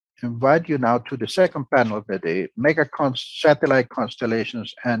invite you now to the second panel of the day, satellite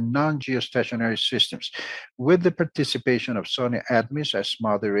constellations and non-geostationary systems, with the participation of Sonia Admis as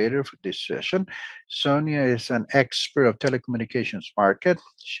moderator for this session. Sonia is an expert of telecommunications market.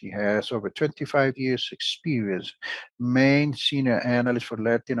 She has over 25 years experience, main senior analyst for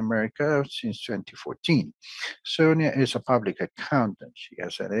Latin America since 2014. Sonia is a public accountant. She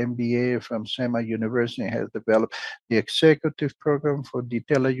has an MBA from SEMA University and has developed the executive program for the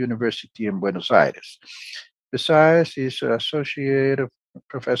Tele University in Buenos Aires. Besides, he's an associate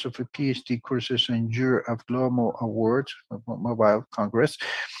professor for PhD courses and juror of Global Awards, Mobile Congress.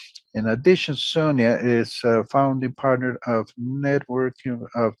 In addition, Sonia is a founding partner of Networking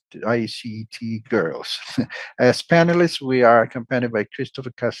of ICT Girls. As panelists, we are accompanied by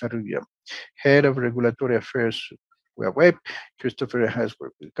Christopher Casarubia, Head of Regulatory Affairs Web. Christopher has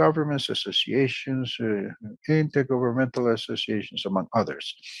worked with governments, associations, intergovernmental associations, among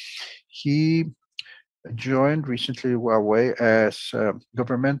others. He joined recently Huawei as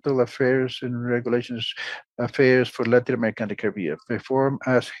Governmental Affairs and Regulations Affairs for Latin America and the Caribbean. Performed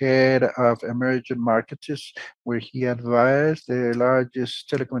as head of emerging markets, where he advised the largest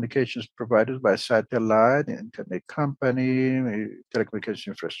telecommunications providers by satellite, internet company, telecommunications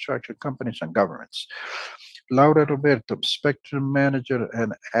infrastructure companies, and governments. Laura Roberto, Spectrum Manager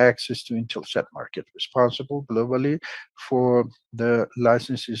and Access to Intelsat Market, responsible globally for the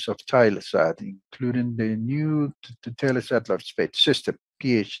licenses of Telesat, including the new Telesat Large Space System.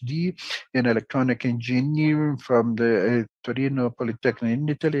 PhD in electronic engineering from the Torino Polytechnic in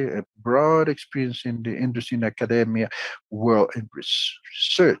Italy, a broad experience in the industry and academia world in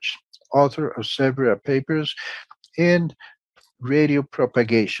research. Author of several papers in radio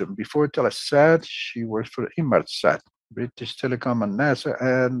propagation. Before Telesat, she worked for Inmarsat, British Telecom and NASA,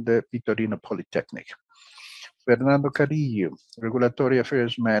 and the Torino Polytechnic. Fernando Carrillo, Regulatory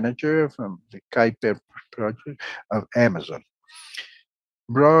Affairs Manager from the Kuiper project of Amazon.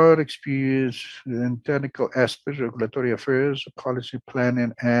 Broad experience in technical aspects, regulatory affairs, policy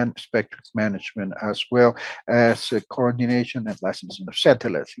planning, and spectrum management, as well as coordination and licensing of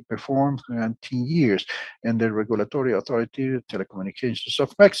satellites. He performed 19 years in the Regulatory Authority of Telecommunications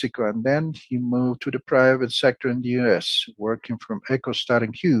of Mexico, and then he moved to the private sector in the US, working from EchoStar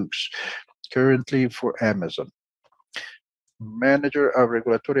and Hughes, currently for Amazon. Manager of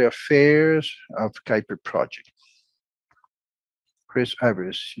Regulatory Affairs of Kuiper Project. Chris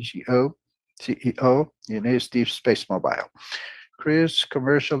Ivory, CEO in Steve Space Mobile. Chris,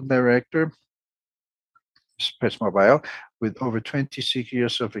 Commercial Director, Space Mobile, with over 26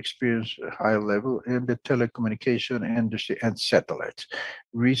 years of experience at high level in the telecommunication industry and satellites.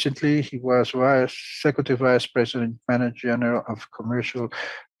 Recently, he was Executive Vice President, Manager General of Commercial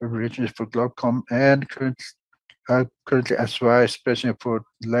Operations for Globcom, and currently as Vice President for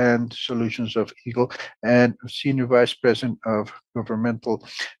Land Solutions of Eagle and Senior Vice President of Governmental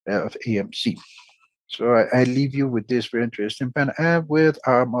of AMC. So I leave you with this very interesting panel and with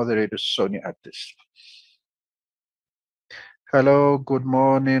our moderator, Sonia Admis. Hello, good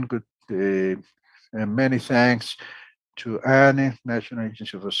morning, good day, and many thanks to ANI, National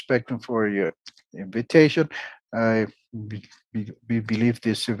Agency for Spectrum, for your invitation. We believe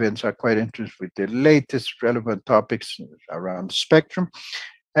these events are quite interesting with the latest relevant topics around spectrum.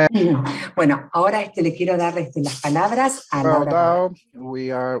 Bueno, ahora le quiero dar las palabras a Laura. Now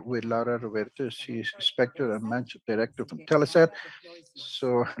we are with Laura Roberto. She's Spectrum and Managing Director from Telesat.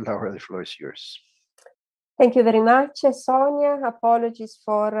 So, Laura, the floor is yours. Thank you very much, Sonia. Apologies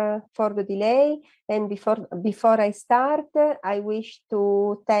for the delay. And before I start, I wish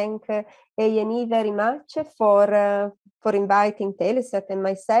to thank A&E very much for inviting Telesat and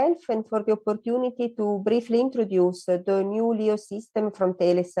myself, and for the opportunity to briefly introduce the new LEO system from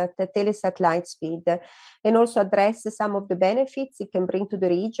Telesat, Telesat Lightspeed, and also address some of the benefits it can bring to the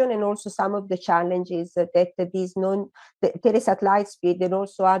region, and also some of the challenges that the Telesat Lightspeed and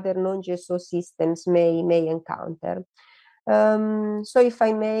also other non-GSO systems may encounter. So if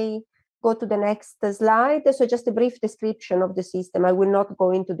I may go to the next slide. So just a brief description of the system. I will not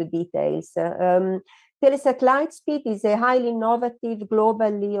go into the details. Telesat Lightspeed is a highly innovative global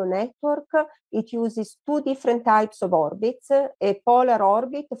LEO network. It uses two different types of orbits, a polar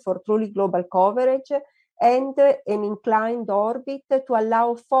orbit for truly global coverage, and an inclined orbit to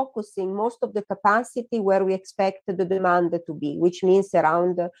allow focusing most of the capacity where we expect the demand to be, which means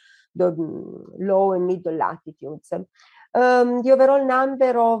around the low and middle latitudes. The overall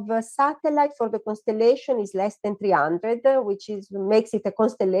number of satellites for the constellation is less than 300, which makes it a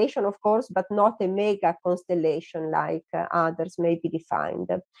constellation, of course, but not a mega constellation like others may be defined.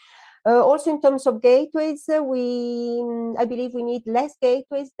 Also in terms of gateways, I believe we need less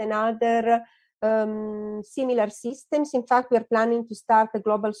gateways than other similar systems. In fact, we're planning to start a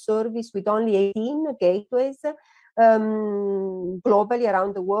global service with only 18 gateways globally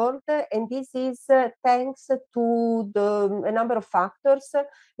around the world, and this is thanks to a number of factors,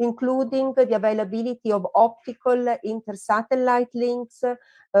 including the availability of optical inter-satellite links,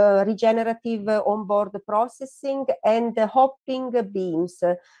 regenerative onboard processing, and hopping beams.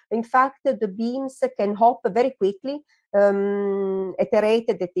 In fact, the beams can hop very quickly at a rate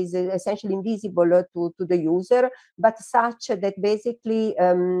that is essentially invisible to the user, but such that basically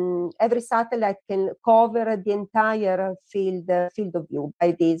every satellite can cover the entire field of view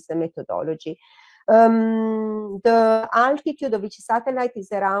by this methodology. The altitude of each satellite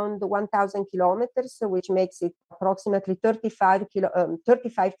is around 1,000 kilometers, which makes it approximately 35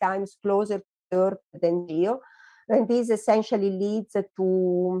 times closer to Earth than GEO. And this essentially leads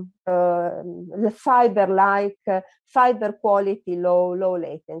to the fiber quality, low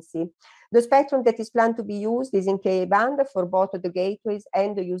latency. The spectrum that is planned to be used is in Ka band for both the gateways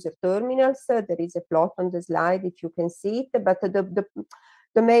and the user terminals. There is a plot on the slide if you can see it, but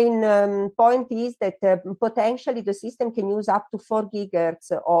the main point is that potentially the system can use up to 4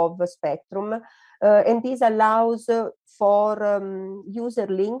 gigahertz of spectrum, and this allows for user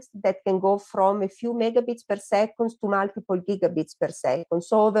links that can go from a few megabits per second to multiple gigabits per second.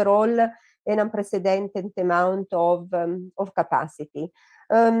 So overall, an unprecedented amount of capacity.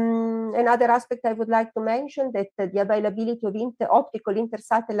 Another aspect I would like to mention that the availability of optical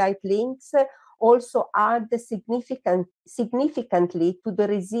inter-satellite links also add significantly to the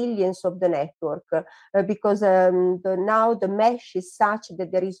resilience of the network, because now the mesh is such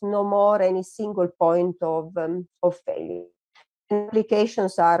that there is no more any single point of failure.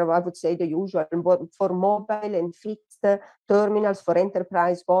 Applications are, I would say, the usual for mobile and fixed terminals, for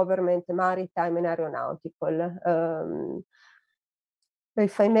enterprise, government, maritime, and aeronautical.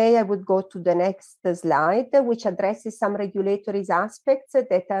 If I may, I would go to the next slide, which addresses some regulatory aspects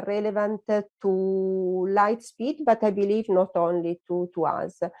that are relevant to light speed, but I believe not only to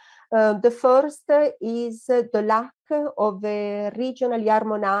us. The first is the lack of a regionally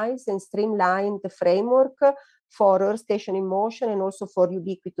harmonized and streamlined framework for Earth station in motion and also for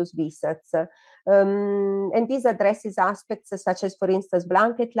ubiquitous VSATs. And this addresses aspects such as, for instance,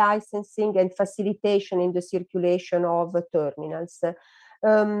 blanket licensing and facilitation in the circulation of terminals.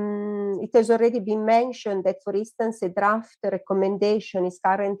 It has already been mentioned that, for instance, a draft recommendation is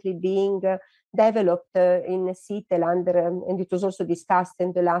currently being developed in CETEL and it was also discussed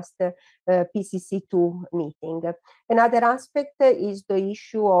in the last PCC2 meeting. Another aspect is the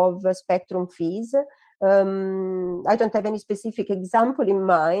issue of spectrum fees. I don't have any specific example in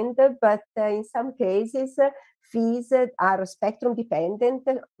mind, but in some cases, fees are spectrum dependent,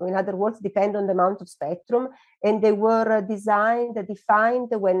 in other words, depend on the amount of spectrum, and they were defined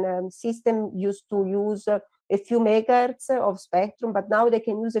when system used to use a few megahertz of spectrum, but now they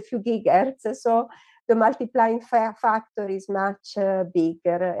can use a few gigahertz, so the multiplying factor is much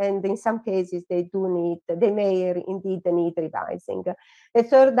bigger, and in some cases they may indeed need revising. A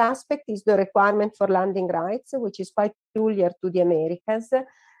third aspect is the requirement for landing rights, which is quite peculiar to the Americas.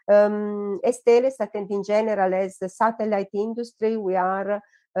 As Telesat and in general as the satellite industry, we are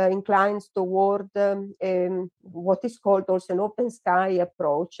inclined toward what is called also an open sky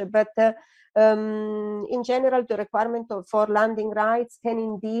approach. But in general, the requirement for landing rights can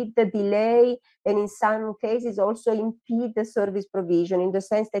indeed delay and in some cases also impede the service provision, in the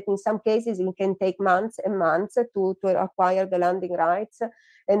sense that in some cases it can take months and months to acquire the landing rights.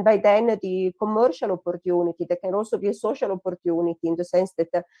 And by then the commercial opportunity, there can also be a social opportunity in the sense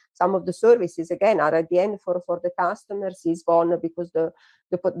that some of the services, again, are at the end for the customers is gone because the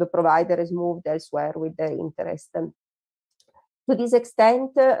provider has moved elsewhere with their interest. To this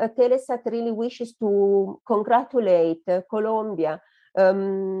extent, Telesat really wishes to congratulate Colombia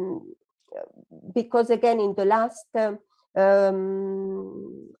because, again, in the last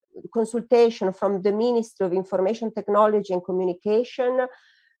consultation from the Ministry of Information Technology and Communication,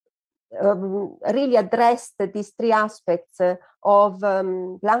 really addressed these three aspects of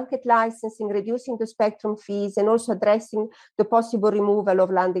blanket licensing, reducing the spectrum fees, and also addressing the possible removal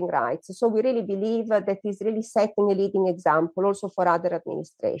of landing rights. So we really believe that is really setting a leading example also for other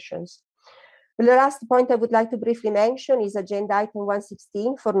administrations. The last point I would like to briefly mention is agenda item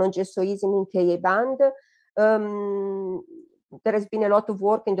 116 for non-GEOism in Ka band. There has been a lot of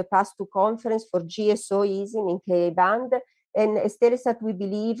work in the past two conferences for GSOism in Ka band. And as Telesat, we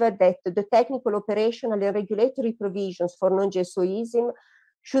believe that the technical, operational, and regulatory provisions for non-GEOism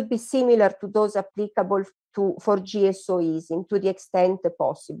should be similar to those applicable for GSO easing to the extent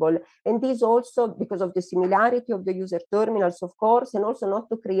possible. And this also because of the similarity of the user terminals, of course, and also not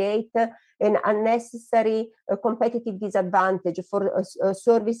to create an unnecessary competitive disadvantage for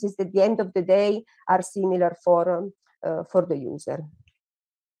services that at the end of the day are similar for the user.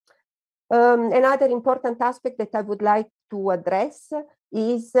 Another important aspect that I would like to address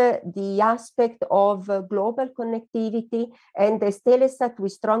is the aspect of global connectivity, and as Telesat we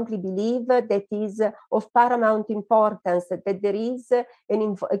strongly believe that is of paramount importance that there is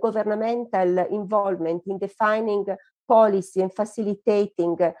a governmental involvement in defining policy and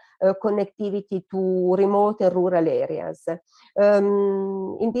facilitating connectivity to remote and rural areas.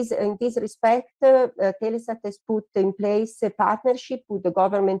 In this respect, Telesat has put in place a partnership with the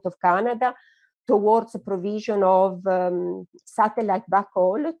government of Canada towards the provision of satellite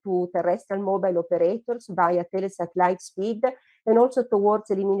backhaul to terrestrial mobile operators via Telesat Lightspeed, and also towards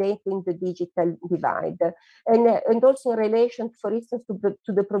eliminating the digital divide. And also in relation, for instance,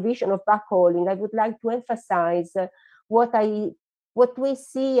 to the provision of backhauling, I would like to emphasize what we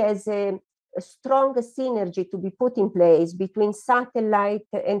see as a strong synergy to be put in place between satellite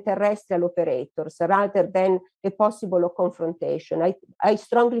and terrestrial operators rather than a possible confrontation. I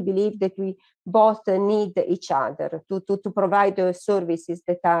strongly believe that we both need each other to provide the services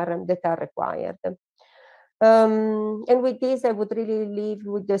that are required. And with this, I would really leave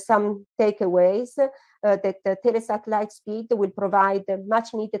with some takeaways that Telesat Lightspeed will provide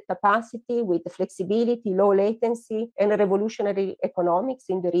much needed capacity with flexibility, low latency, and revolutionary economics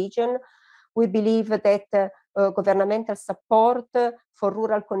in the region. We believe that governmental support for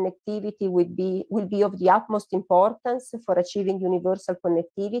rural connectivity will be of the utmost importance for achieving universal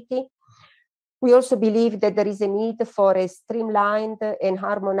connectivity. We also believe that there is a need for a streamlined and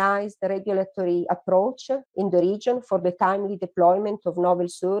harmonized regulatory approach in the region for the timely deployment of novel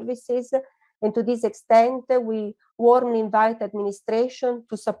services. And to this extent, we warmly invite administration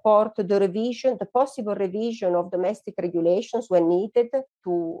to support the possible revision of domestic regulations when needed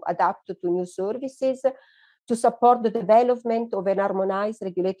to adapt to new services, to support the development of an harmonized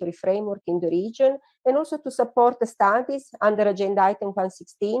regulatory framework in the region, and also to support the studies under Agenda Item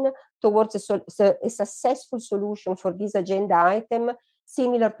 116 towards a successful solution for this agenda item,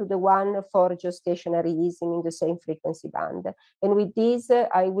 similar to the one for geostationary easing in the same frequency band. And with this,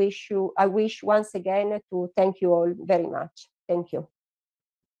 I wish once again to thank you all very much. Thank you.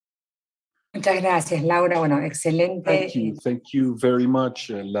 Muchas gracias, Laura. Bueno, excelente. Thank you very much,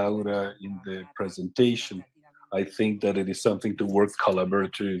 Laura, in the presentation. I think that it is something to work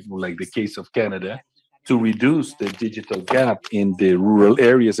collaborative, like the case of Canada, to reduce the digital gap in the rural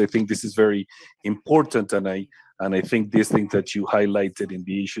areas. I think this is very important, and I think these things that you highlighted in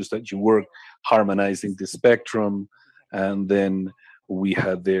the issues that you work, harmonizing the spectrum, and then we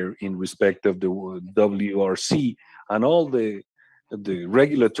had there in respect of the WRC and all the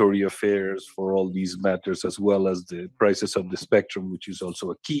regulatory affairs for all these matters, as well as the prices of the spectrum, which is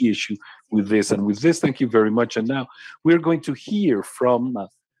also a key issue with this. And with this, thank you very much. And now we're going to hear from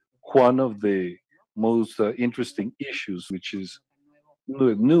one of the most interesting issues, which is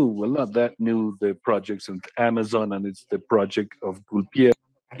new, well, not that new, the projects of Amazon, and it's the project of Gulpier.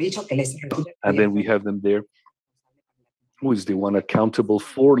 And then we have them there, who is the one accountable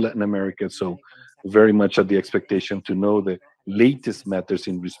for Latin America. So very much at the expectation to know the latest matters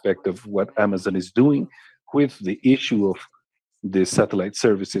in respect of what Amazon is doing with the issue of the satellite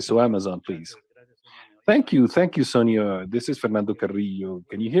services. So Amazon, please. Thank you, Sonia. This is Fernando Carrillo.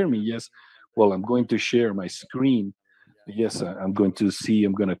 Can you hear me? Yes. Well, I'm going to share my screen. Yes, I'm going to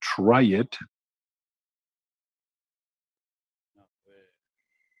try it.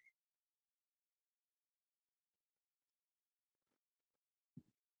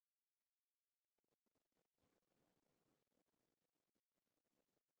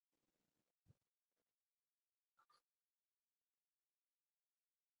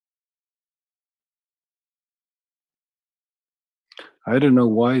 I don't know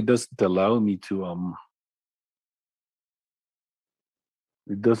why it doesn't allow me to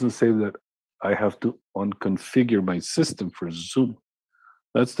it doesn't say that I have to unconfigure my system for Zoom.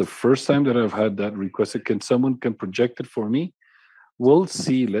 That's the first time that I've had that requested. Can someone project it for me? We'll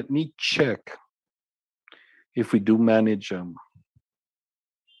see. Let me check if we do manage.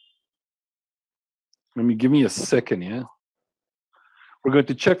 Give me a second, yeah? We're going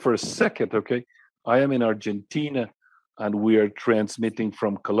to check for a second, okay? I am in Argentina, and we are transmitting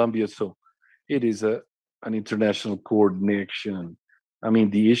from Colombia, so it is an international coordination.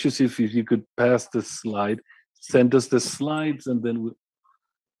 The issue is if you could pass the slide, send us the slides, and then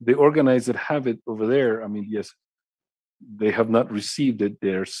the organizers have it over there. Yes, they have not received it,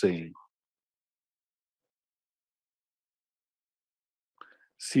 they're saying.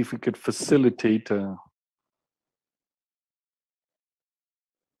 See if we could facilitate.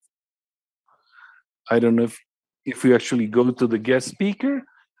 I don't know if we actually go to the guest speaker.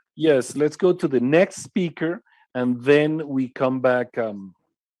 Yes, let's go to the next speaker, and then we come back.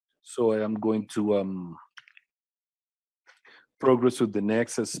 So I am going to progress with the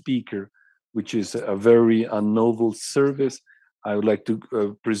next speaker, which is a very novel service. I would like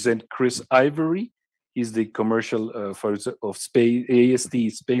to present Chris Ivory. He's the commercial of space,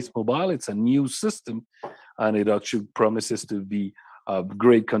 AST Space Mobile. It's a new system, and it actually promises to be a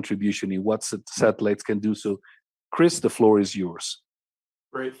great contribution in what satellites can do. So, Chris, the floor is yours.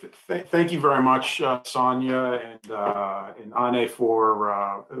 Great. Thank you very much, Sonia and Anne,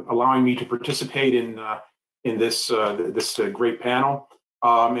 for allowing me to participate in this great panel.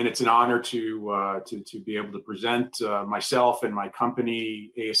 And it's an honor to be able to present myself and my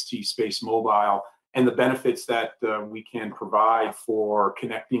company, AST Space Mobile, and the benefits that we can provide for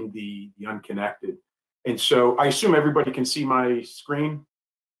connecting the unconnected. And so I assume everybody can see my screen?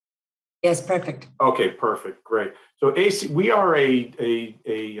 Yes, perfect. Okay, perfect, great. So we are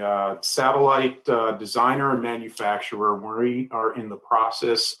a satellite designer and manufacturer. We are in the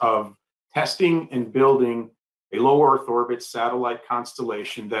process of testing and building a low Earth orbit satellite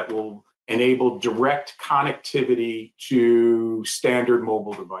constellation that will enable direct connectivity to standard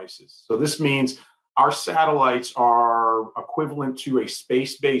mobile devices. So this means our satellites are equivalent to a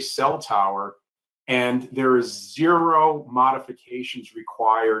space-based cell tower, and there is zero modifications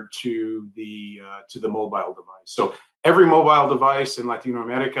required to the mobile device. So every mobile device in Latin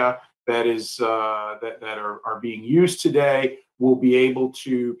America that is that are being used today will be able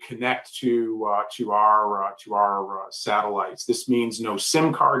to connect to our satellites. This means no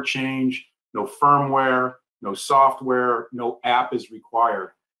SIM card change, no firmware, no software, no app is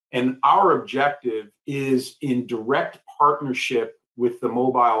required. And our objective is, in direct partnership with the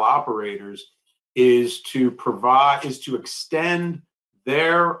mobile operators, is to extend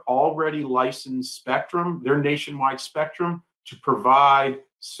their already licensed spectrum, their nationwide spectrum, to provide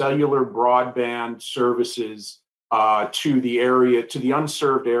cellular broadband services to the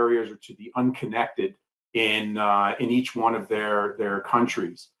unserved areas or to the unconnected in each one of their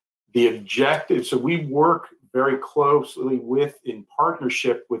countries. The objective, so we work very closely in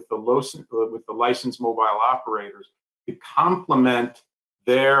partnership with the licensed mobile operators to complement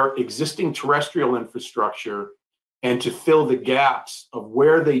their existing terrestrial infrastructure and to fill the gaps of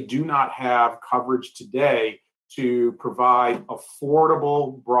where they do not have coverage today, to provide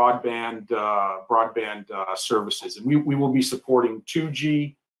affordable broadband services. And we will be supporting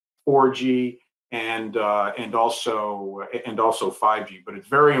 2G, 4G, and also 5G. But it's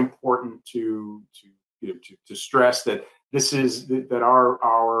very important to stress that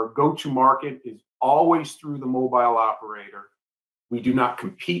our go-to market is always through the mobile operator. We do not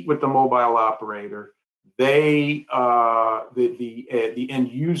compete with the mobile operator. The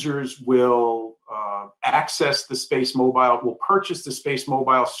end users will access the Space Mobile, will purchase the Space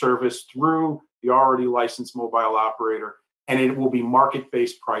Mobile service through the already licensed mobile operator, and it will be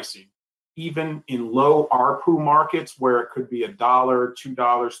market-based pricing. Even in low ARPU markets where it could be $1, $2,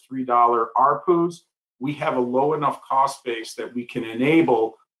 $3 ARPUs, we have a low enough cost base that we can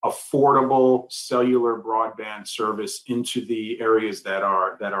enable affordable cellular broadband service into the areas that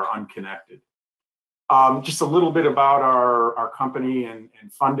are unconnected. Just a little bit about our company and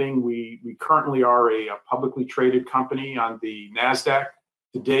funding. We currently are a publicly traded company on the NASDAQ.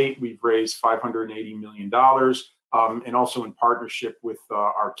 To date, we've raised $580 million, and also in partnership with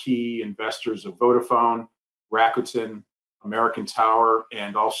our key investors of Vodafone, Rakuten, American Tower,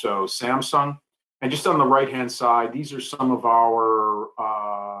 and also Samsung. And just on the right-hand side, these are some of our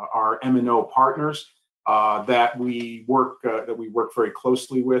MNO partners that we work very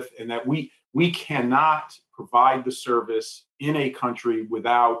closely with, and that we cannot provide the service in a country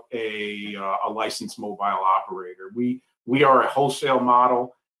without a licensed mobile operator. We are a wholesale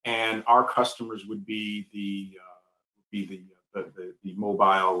model, and our customers would be the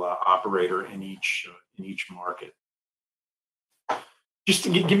mobile operator in each market. Just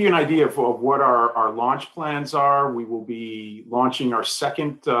to give you an idea of what our launch plans are, we will be launching our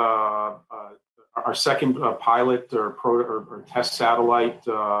second pilot or test satellite.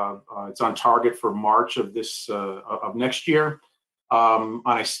 It's on target for March of next year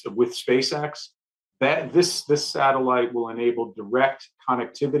with SpaceX. This satellite will enable direct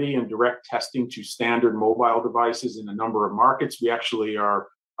connectivity and direct testing to standard mobile devices in a number of markets. We actually are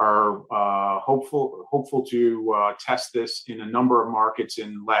hopeful to test this in a number of markets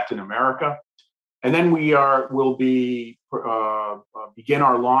in Latin America. And then we'll begin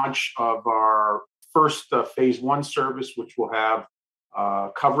our launch of our first phase 1 service, which will have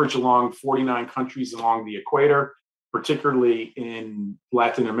coverage along 49 countries along the equator, particularly in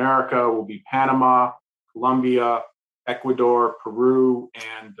Latin America will be Panama, Colombia, Ecuador, Peru,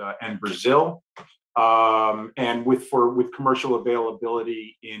 and Brazil, and with commercial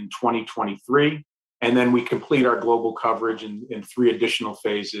availability in 2023. And then we complete our global coverage in 3 additional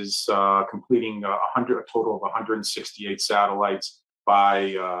phases, completing a total of 168 satellites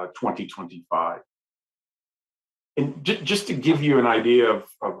by 2025. And just to give you an idea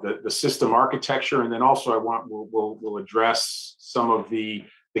of the system architecture, and then also we'll address some of the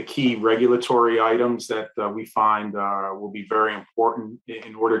key regulatory items that we find will be very important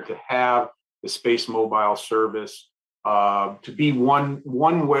in order to have the space mobile service to be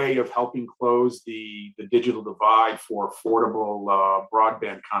one way of helping close the digital divide for affordable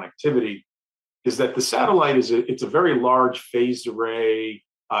broadband connectivity, is that the satellite it's a very large phased array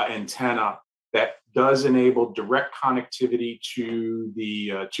antenna that does enable direct connectivity to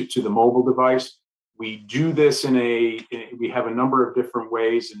the mobile device. We do this we have a number of different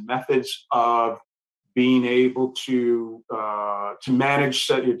ways and methods of being able to manage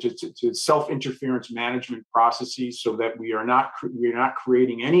to self-interference management processes, so that we are not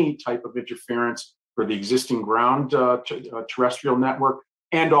creating any type of interference for the existing ground terrestrial network,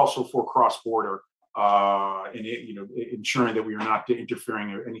 and also for cross-border, and ensuring that we are not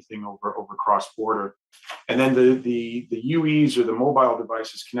interfering or anything over cross-border. And then the UEs, or the mobile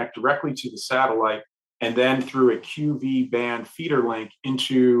devices, connect directly to the satellite, and then through a QV band feeder link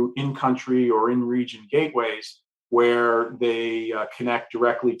into in-country or in-region gateways, where they connect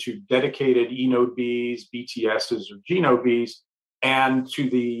directly to dedicated eNode Bs, BTSs, or GNode Bs, and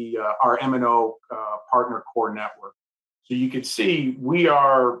to our MNO partner core network. So you can see we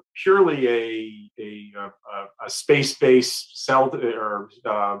are purely a space-based cell or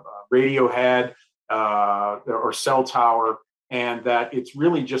radio head or cell tower, and that it's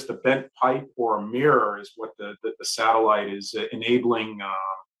really just a bent pipe or a mirror is what the satellite is enabling.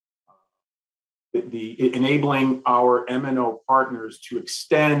 Enabling our MNO partners to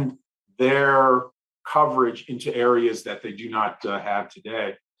extend their coverage into areas that they do not have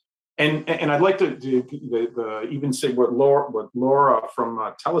today. And I'd like to even say what Laura from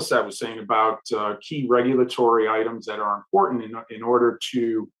Telesat was saying about key regulatory items that are important in order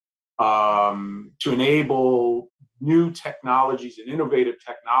to enable new technologies and innovative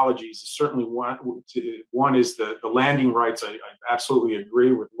technologies. Certainly one is the landing rights. I absolutely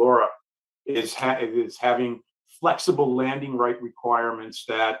agree with Laura, is having flexible landing right requirements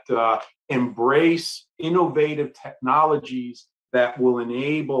that embrace innovative technologies that will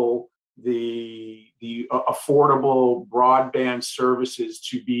enable the affordable broadband services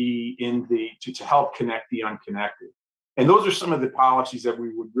to be to help connect the unconnected. And those are some of the policies that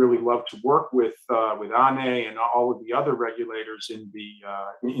we would really love to work with ANE and all of the other regulators in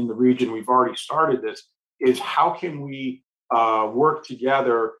the region. We've already started this. Is how can we work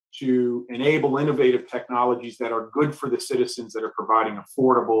together to enable innovative technologies that are good for the citizens that are providing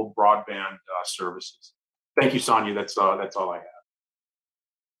affordable broadband services. Thank you, Sonia. That's all I have.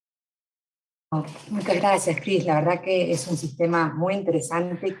 Muchas gracias, Chris. La verdad que es un sistema muy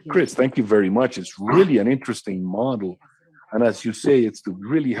interesante. Chris, thank you very much. It's really an interesting model. And as you say, it's to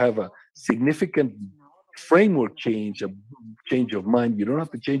really have a significant framework change, a change of mind. You don't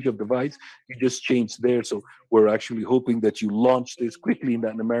have to change your device, you just change there. So we're actually hoping that you launch this quickly in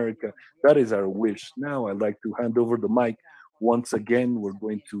Latin America. That is our wish. Now I'd like to hand over the mic once again. We're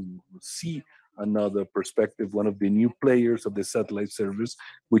going to see another perspective, one of the new players of the satellite service,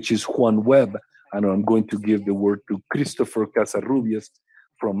 which is Juan Webb. And I'm going to give the word to Christopher Casarrubias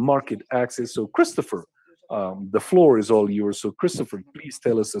from Market Access. So Christopher, the floor is all yours. So Christopher, please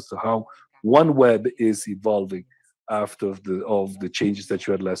tell us as to how OneWeb is evolving after the changes that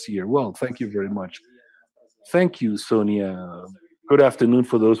you had last year. Well, thank you very much. Thank you, Sonia. Good afternoon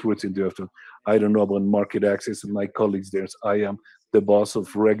for those words in the afternoon. I don't know about market access and my colleagues there. I am the boss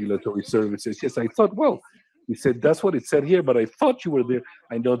of regulatory services. Yes, I thought, well, we said that's what it said here, but I thought you were there.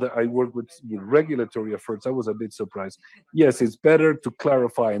 I know that I work with regulatory efforts. I was a bit surprised. Yes, it's better to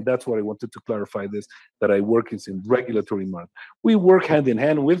clarify, and that's what I wanted to clarify this, that I work is in regulatory market. We work hand in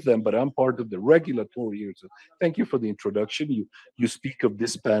hand with them, but I'm part of the regulatory here. So thank you for the introduction. You speak of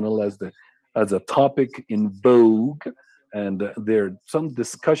this panel as a topic in vogue, and there are some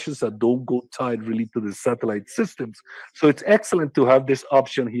discussions that don't go tied really to the satellite systems. So it's excellent to have this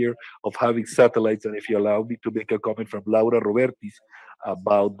option here of having satellites. And if you allow me to make a comment from Laura Robertis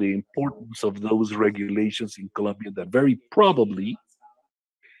about the importance of those regulations in Colombia, that very probably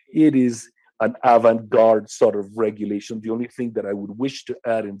it is an avant-garde sort of regulation. The only thing that I would wish to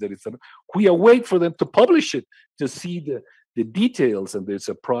add in that is that we await for them to publish it to see the details, and it's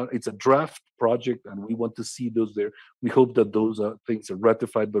a draft project, and we want to see those there. We hope that those things are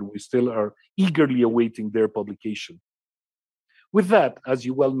ratified, but we still are eagerly awaiting their publication. With that, as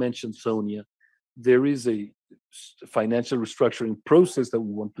you well mentioned, Sonia, there is a financial restructuring process that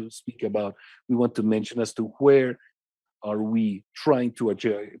we want to speak about. We want to mention as to where are we trying to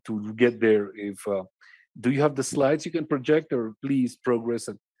get there. If do you have the slides you can project, or please progress?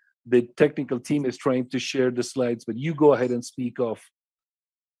 The technical team is trying to share the slides, but you go ahead and speak off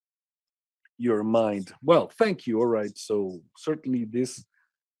your mind. Well, thank you. All right. So certainly this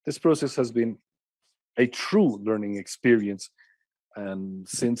process has been a true learning experience. And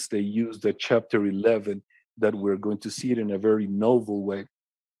since they used the chapter 11, that we're going to see it in a very novel way.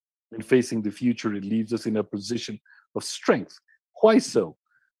 And facing the future, it leaves us in a position of strength. Why so?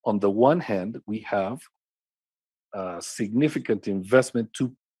 On the one hand, we have a significant investment,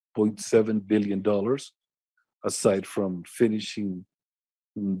 $2.7 billion, aside from finishing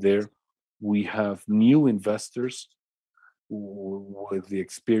there. We have new investors with the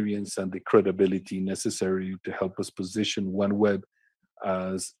experience and the credibility necessary to help us position OneWeb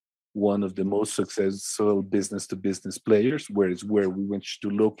as one of the most successful business-to-business players, where we wish to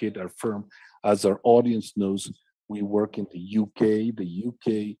locate our firm. As our audience knows, we work in the UK. The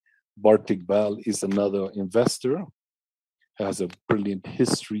UK, Bartik Bal is another investor, has a brilliant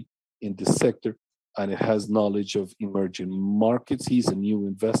history in the sector, and it has knowledge of emerging markets. He's a new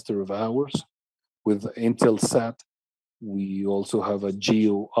investor of ours. With Intelsat, we also have a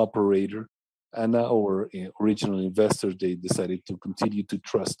GEO operator, and our original investors, they decided to continue to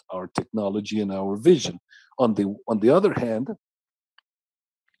trust our technology and our vision. On the other hand,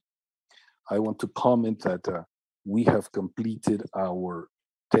 I want to comment that we have completed our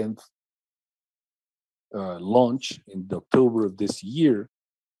 10th launch in October of this year.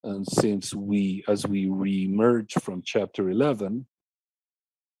 And as we re-emerge from chapter 11,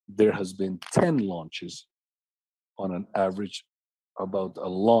 there has been 10 launches on an average, about a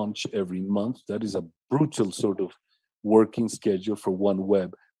launch every month. That is a brutal sort of working schedule for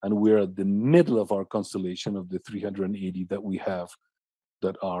OneWeb. And we're at the middle of our constellation of the 380 that we have,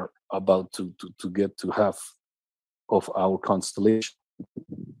 that are about to get to half of our constellation.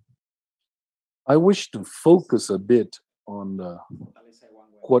 I wish to focus a bit on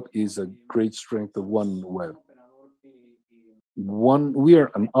what is a great strength of OneWeb. We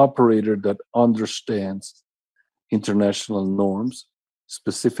are an operator that understands international norms,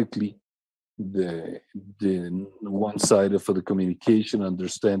 specifically the one side for the communication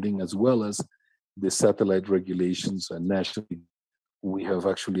understanding, as well as the satellite regulations. And nationally, we have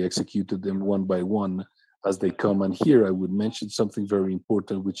actually executed them one by one as they come. And here I would mention something very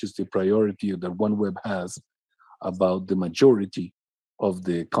important, which is the priority that OneWeb has about the majority of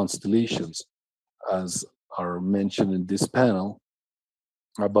the constellations, as are mentioned in this panel,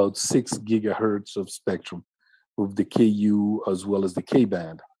 about 6 gigahertz of spectrum of the KU as well as the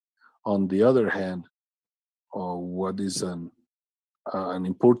K-band. On the other hand, what is an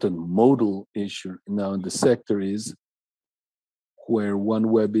important modal issue now in the sector is where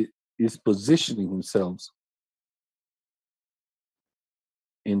OneWeb is positioning themselves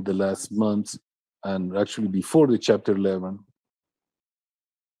in the last months, and actually before the chapter 11,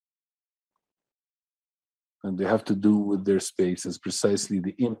 and they have to do with their space as precisely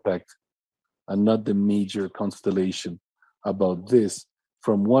the impact and not the major constellation. About this,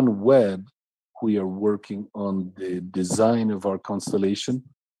 from OneWeb, we are working on the design of our constellation,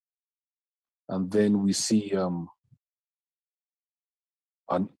 and then we see an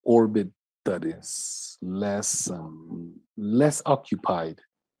orbit that is less occupied,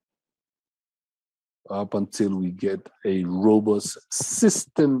 up until we get a robust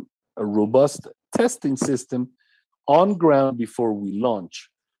system, a robust testing system on ground before we launch.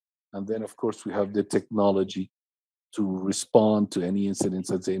 And then, of course, we have the technology to respond to any incidents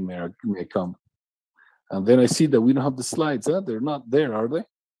that they may come. And then I see that we don't have the slides. They're not there, are they?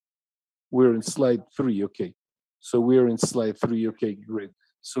 We're in slide 3. Okay. So we're in slide 3. Okay, great.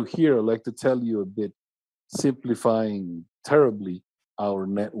 So here I'd like to tell you a bit, simplifying terribly our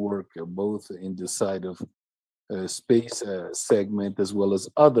network, both in the side of space segment as well as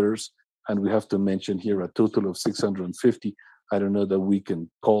others. And we have to mention here a total of 650. I don't know that we can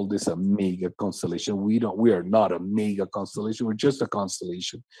call this a mega constellation. We are not a mega constellation. We're just a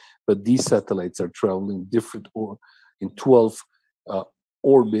constellation. But these satellites are traveling different in 12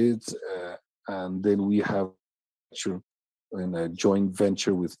 orbits. And then we have in a joint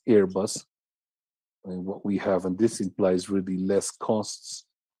venture with Airbus. And what we have, and this implies really less costs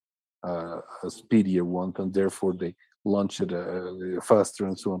a speedier one, and therefore they launch it faster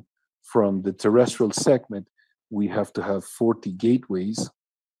and so on. From the terrestrial segment, we have to have 40 gateways,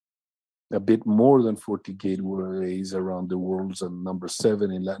 a bit more than 40 gateways around the world, and number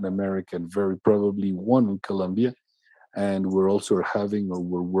 7 in Latin America, and very probably 1 in Colombia. And we're also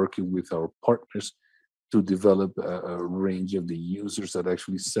we're working with our partners to develop a range of the users that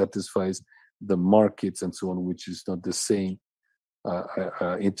actually satisfies the markets and so on, which is not the same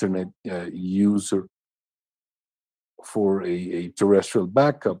internet user for a terrestrial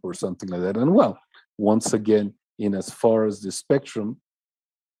backup or something like that. And well, once again, in as far as the spectrum,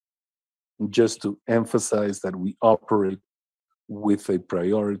 just to emphasize that we operate with a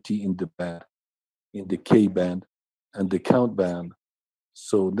priority in the band, in the K band and the count band.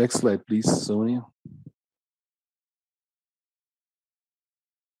 So next slide, please, Sonia.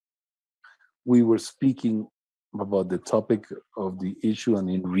 We were speaking about the topic of the issue, and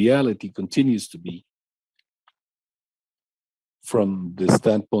in reality continues to be, from the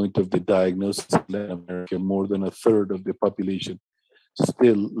standpoint of the diagnosis in Latin America, more than a third of the population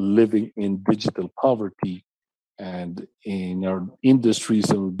still living in digital poverty. And in our industries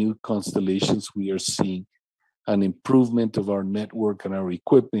and new constellations, we are seeing an improvement of our network and our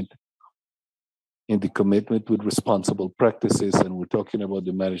equipment in the commitment with responsible practices. And we're talking about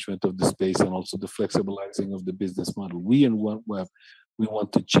the management of the space and also the flexibilizing of the business model. We in OneWeb, we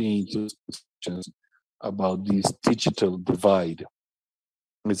want to change those positions about this digital divide.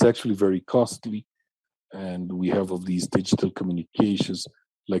 It's actually very costly, and we have of these digital communications,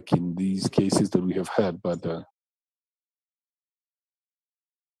 like in these cases that we have had, but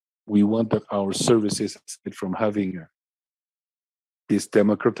we want that our services, from having this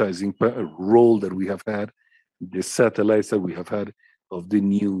democratizing role that we have had, the satellites that we have had of the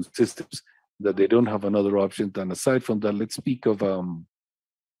new systems, that they don't have another option. And aside from that, let's speak of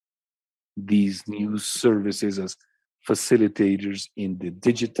these new services as facilitators in the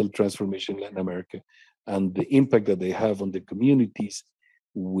digital transformation in Latin America, and the impact that they have on the communities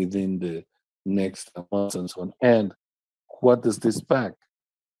within the next months and so on. And what does this back?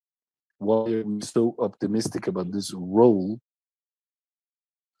 Why are we so optimistic about this role?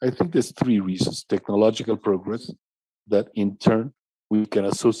 I think there's 3 reasons. Technological progress, that in turn we can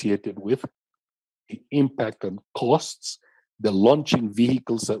associate it with the impact on costs, the launching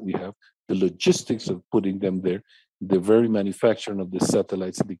vehicles that we have, the logistics of putting them there, the very manufacturing of the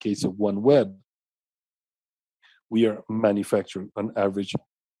satellites. In the case of OneWeb, we are manufacturing on average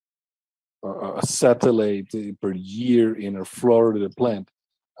a satellite per year in our Florida plant.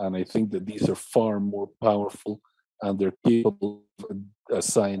 And I think that these are far more powerful, and they're capable of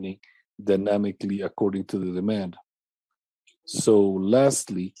assigning dynamically according to the demand. So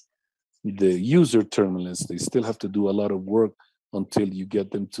lastly, the user terminals, they still have to do a lot of work until you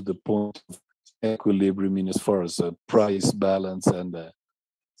get them to the point of equilibrium in as far as a price balance and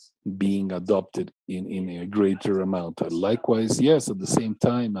being adopted in a greater amount. Likewise, yes, at the same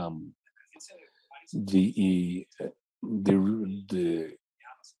time, the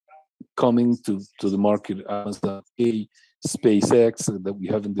coming to the market, Amazon, SpaceX that we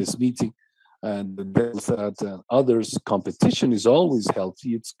have in this meeting, and the Belsat and others. Competition is always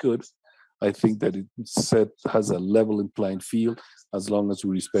healthy. It's good. I think that it has a level playing field as long as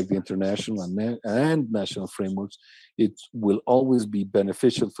we respect the international and national frameworks. It will always be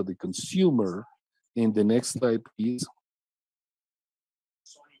beneficial for the consumer. In the next slide, please.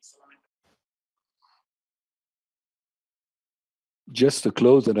 Just to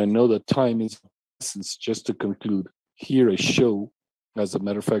close, and I know that time is essence, just to conclude, here I show, as a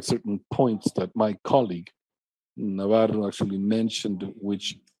matter of fact, certain points that my colleague Navarro actually mentioned,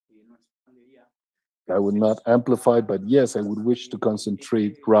 which I would not amplify, but yes, I would wish to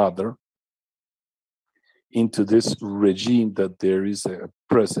concentrate rather into this regime that there is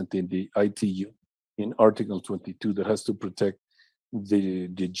present in the ITU in Article 22 that has to protect the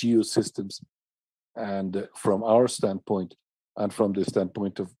geosystems. And from our standpoint, and from the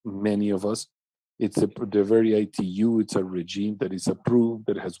standpoint of many of us, it's the very ITU, it's a regime that is approved,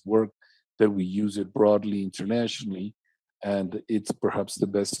 that has worked, that we use it broadly internationally, and it's perhaps the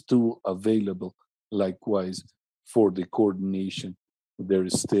best tool available. Likewise, for the coordination, there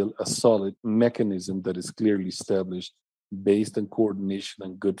is still a solid mechanism that is clearly established based on coordination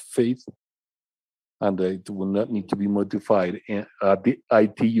and good faith, and it will not need to be modified. At the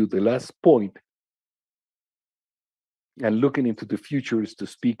ITU, the last point, and looking into the future, is to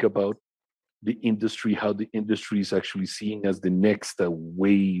speak about the industry, how the industry is actually seen as the next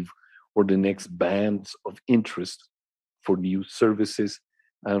wave or the next bands of interest for new services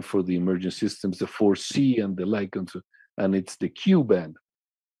and for the emerging systems, the 4C and the like, and it's the Q band.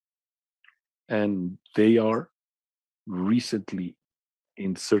 and they are recently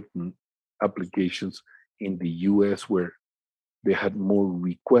in certain applications in the US where they had more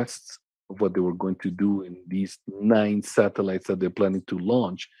requests of what they were going to do in these 9 satellites that they're planning to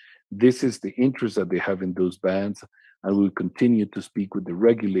launch. This is the interest that they have in those bands, and we'll continue to speak with the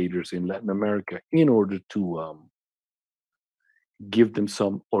regulators in Latin America in order to give them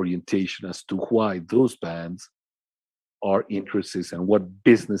some orientation as to why those bands are interested and what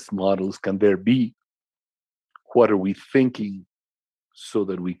business models can there be. What are we thinking so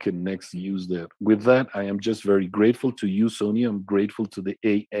that we can next use that? With that, I am just very grateful to you, Sonia. I'm grateful to the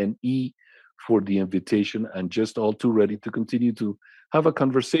ANE for the invitation, and just all too ready to continue to have a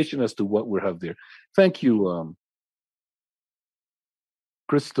conversation as to what we have there. Thank you,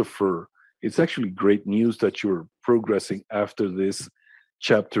 Christopher. It's actually great news that you're progressing after this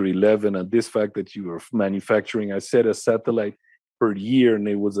chapter 11 and this fact that you are manufacturing, I said, a satellite per year, and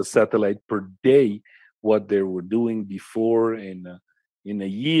it was a satellite per day. What they were doing before in a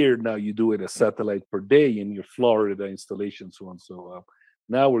year, now you do it a satellite per day in your Florida installation, so on. So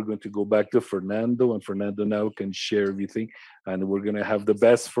now we're going to go back to Fernando, and Fernando now can share everything, and we're going to have the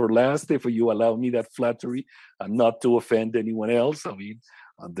best for last, if you allow me that flattery, and not to offend anyone else. I mean,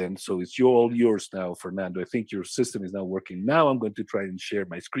 and then so it's all yours now, Fernando. I think your system is now working. Now I'm going to try and share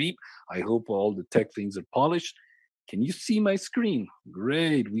my screen. I hope all the tech things are polished. Can you see my screen?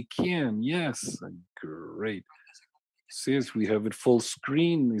 Great, we can. Yes, great. Says we have it full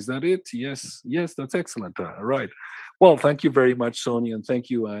screen. Is that it? Yes, yes, that's excellent. All right. Well, thank you very much, Sonia, and thank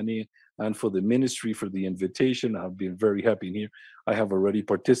you, Annie, and for the ministry for the invitation. I've been very happy in here. I have already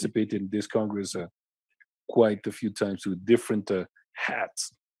participated in this Congress quite a few times with different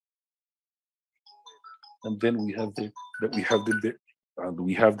hats. And then we have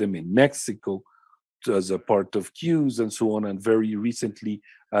we have them in Mexico as a part of queues and so on, and very recently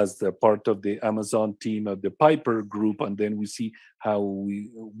as the part of the Amazon team of the Piper group. And then we see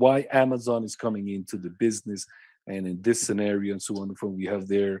why Amazon is coming into the business, and in this scenario and so on, from we have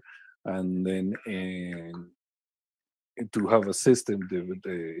there, and then to have a system,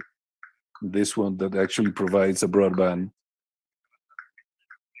 this one that actually provides a broadband.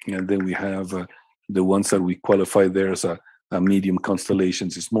 And then we have the ones that we qualify there as a medium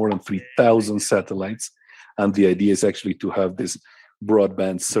constellations. Is more than 3,000 satellites, and the idea is actually to have this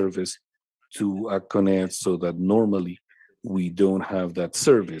broadband service to connect, so that normally we don't have that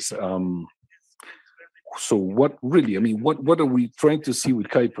service. So what really, I mean, what are we trying to see with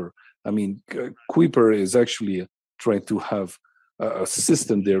Kuiper? I mean, Kuiper is actually trying to have a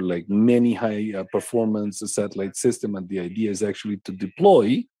system there, like many high performance satellite system, and the idea is actually to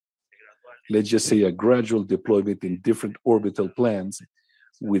deploy, let's just say, a gradual deployment in different orbital plans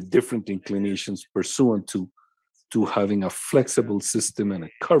with different inclinations pursuant to having a flexible system and a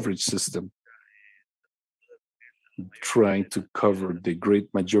coverage system, trying to cover the great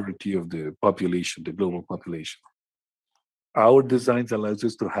majority of the population, the global population. Our designs allows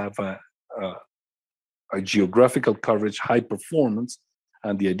us to have a geographical coverage, high performance,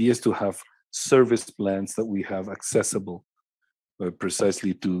 and the idea is to have service plans that we have accessible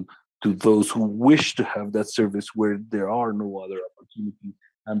precisely to those who wish to have that service where there are no other opportunities.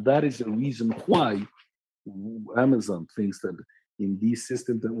 And that is the reason why Amazon thinks that in these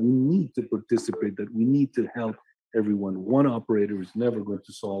systems that we need to participate, that we need to help everyone. One operator is never going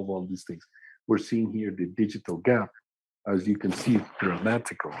to solve all these things. We're seeing here the digital gap, as you can see,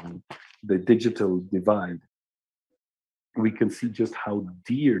 dramatical, the digital divide. We can see just how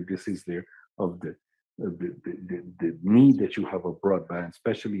dear this is there of the need that you have a broadband,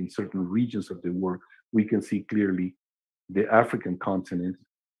 especially in certain regions of the world. We can see clearly the African continent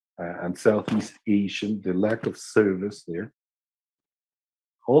and Southeast Asian, the lack of service there.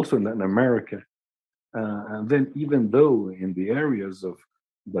 Also in Latin America. And then even though in the areas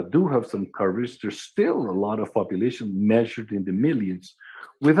that do have some coverage, there's still a lot of population measured in the millions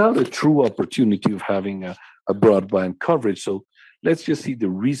without a true opportunity of having a broadband coverage. So let's just see the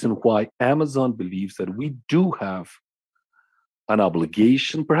reason why Amazon believes that we do have an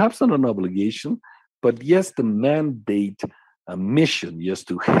obligation, perhaps not an obligation, but yes, the mandate, a mission, yes,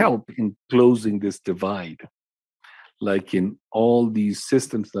 to help in closing this divide. Like in all these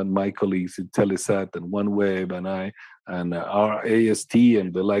systems that my colleagues in Telesat and OneWeb and I and our AST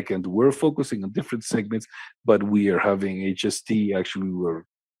and the like, and we're focusing on different segments, but we are having HST, actually we're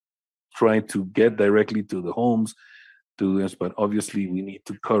trying to get directly to the homes, to this, but obviously we need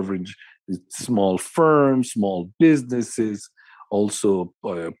to coverage small firms, small businesses, also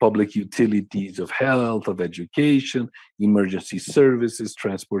public utilities of health, of education, emergency services,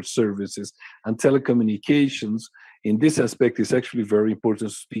 transport services, and telecommunications in this aspect, it's actually very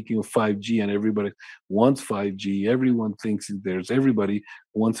important. Speaking of 5G, and everybody wants 5G, everyone thinks everybody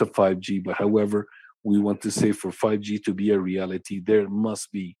wants a 5G, but however, we want to say for 5G to be a reality, there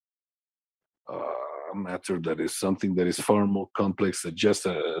must be a matter that is something that is far more complex than just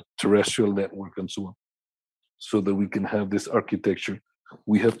a terrestrial network and so on, so that we can have this architecture.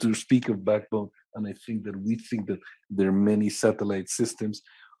 We have to speak of backbone, and I think that there are many satellite systems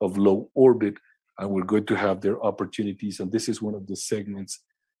of low orbit, and we're going to have their opportunities. And this is one of the segments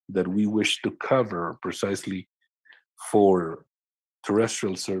that we wish to cover precisely for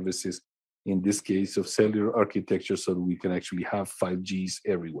terrestrial services, in this case of cellular architecture, so that we can actually have 5Gs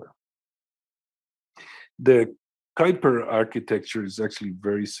everywhere. The Kuiper architecture is actually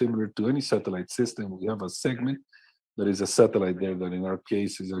very similar to any satellite system. We have a segment that is a satellite there that in our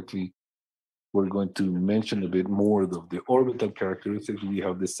case is actually, we're going to mention a bit more of the orbital characteristics. We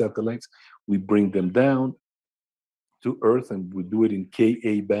have the satellites, we bring them down to Earth and we do it in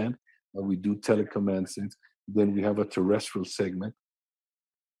Ka band, and we do telecommand. Then we have a terrestrial segment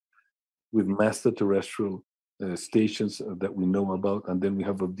with master terrestrial stations that we know about, and then we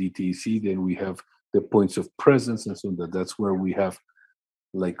have a DTC, then we have the points of presence, and so that's where we have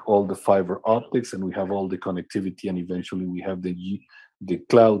like all the fiber optics, and we have all the connectivity, and eventually we have the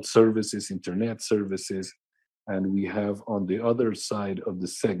cloud services, internet services, and we have on the other side of the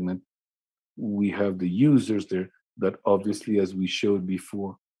segment, we have the users there that obviously, as we showed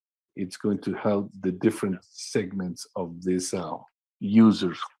before, it's going to help the different segments of this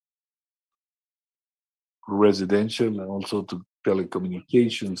users, residential and also to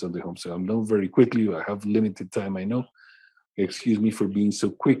telecommunications and the home. So I'm not very quickly, I have limited time, I know. Excuse me for being so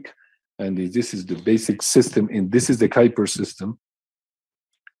quick. And this is the basic system, and this is the Kuiper system.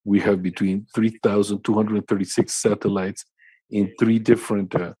 We have between 3,236 satellites in 3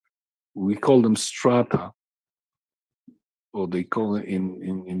 different, we call them strata, or they call it in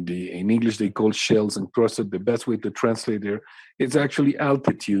English, they call shells and clusters. The best way to translate there, it's actually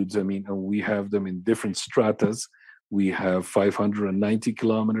altitudes. I mean, we have them in different stratas. We have 590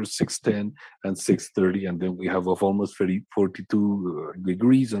 kilometers, 610, and 630, and then we have of almost 42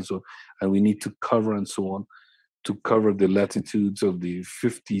 degrees, and so, and we need to cover and so on to cover the latitudes of the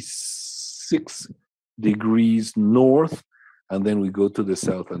 56 degrees north, and then we go to the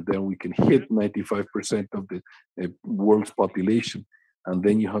south, and then we can hit 95% of the world's population. And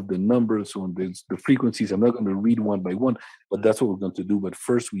then you have the numbers on the frequencies. I'm not going to read one by one, but that's what we're going to do. But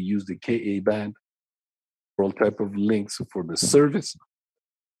first, we use the Ka band for all type of links for the service,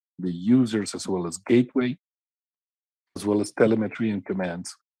 the users, as well as gateway, as well as telemetry and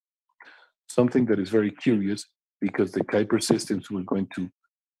commands. Something that is very curious, because the Kuiper systems were going to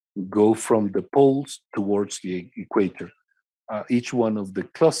go from the poles towards the equator. Each one of the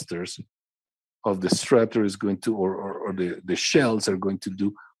clusters of the strata is going to, or the shells are going to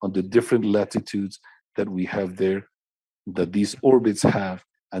do on the different latitudes that we have there, that these orbits have,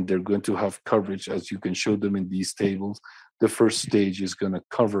 and they're going to have coverage, as you can show them in these tables. The first stage is going to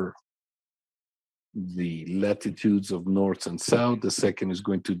cover the latitudes of north and south. The second is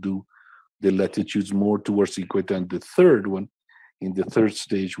going to do the latitudes more towards the equator, and the third one, in the third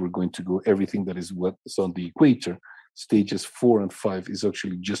stage, we're going to go everything that is what's on the equator. Stages 4 and 5 is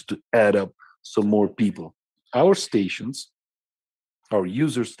actually just to add up some more people. Our stations, our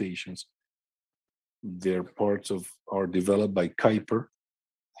user stations, they're are developed by Kuiper.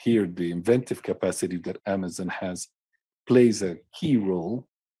 Here, the inventive capacity that Amazon has plays a key role.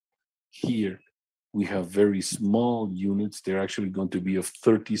 Here, we have very small units. They're actually going to be of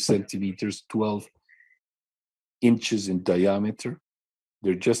 30 centimeters, 12 inches in diameter.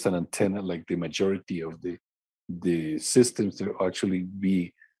 They're just an antenna, like the majority of the systems that actually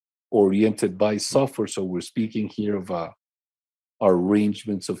be oriented by software. So we're speaking here of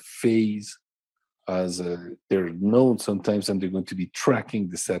arrangements of phase, as they're known sometimes, and they're going to be tracking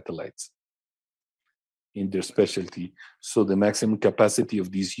the satellites in their specialty. So the maximum capacity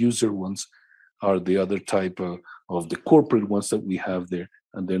of these user ones are the other type of the corporate ones that we have there.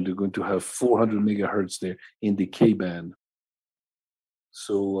 And then they're going to have 400 megahertz there in the K band.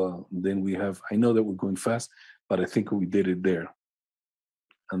 So then we have, I know that we're going fast, but I think we did it there.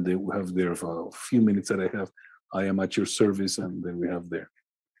 And then we have there for a few minutes that I have, I am at your service, and then we have there.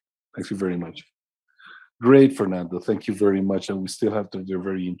 Thank you very much. Great, Fernando. Thank you very much. And we still have to, they're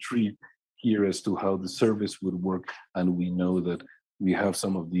very intrigued here as to how the service would work. And we know that we have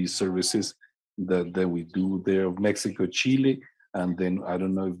some of these services that we do there of Mexico, Chile. And then I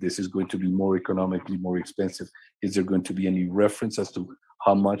don't know if this is going to be more economically more expensive. Is there going to be any reference as to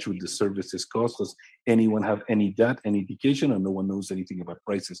how much would the services cost? Does anyone have any data, any indication, or no one knows anything about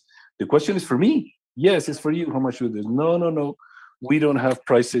prices? The question is for me. Yes, it's for you. How much with this? No, no, no. We don't have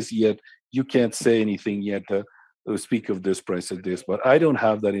prices yet. You can't say anything yet. Speak of this price of this, but I don't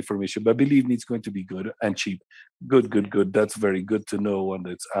have that information. But believe me, it's going to be good and cheap. Good, good, good. That's very good to know. And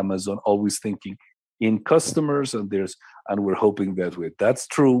it's Amazon always thinking in customers, and we're hoping that way. That's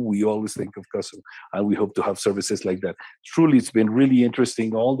true. We always think of customers, and we hope to have services like that. Truly, it's been really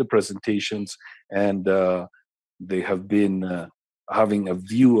interesting. All the presentations, and they have been having a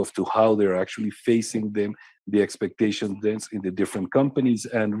view of to how they're actually facing them, the expectations then in the different companies,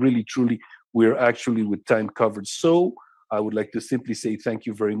 and really, truly, we're actually with time covered. So I would like to simply say thank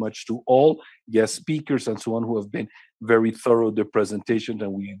you very much to all guest speakers and so on who have been very thorough their presentations,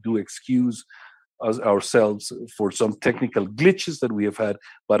 and we do excuse ourselves for some technical glitches that we have had,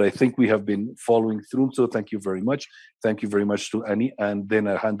 but I think we have been following through. So thank you very much. Thank you very much to Annie. And then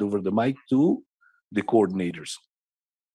I hand over the mic to the coordinators.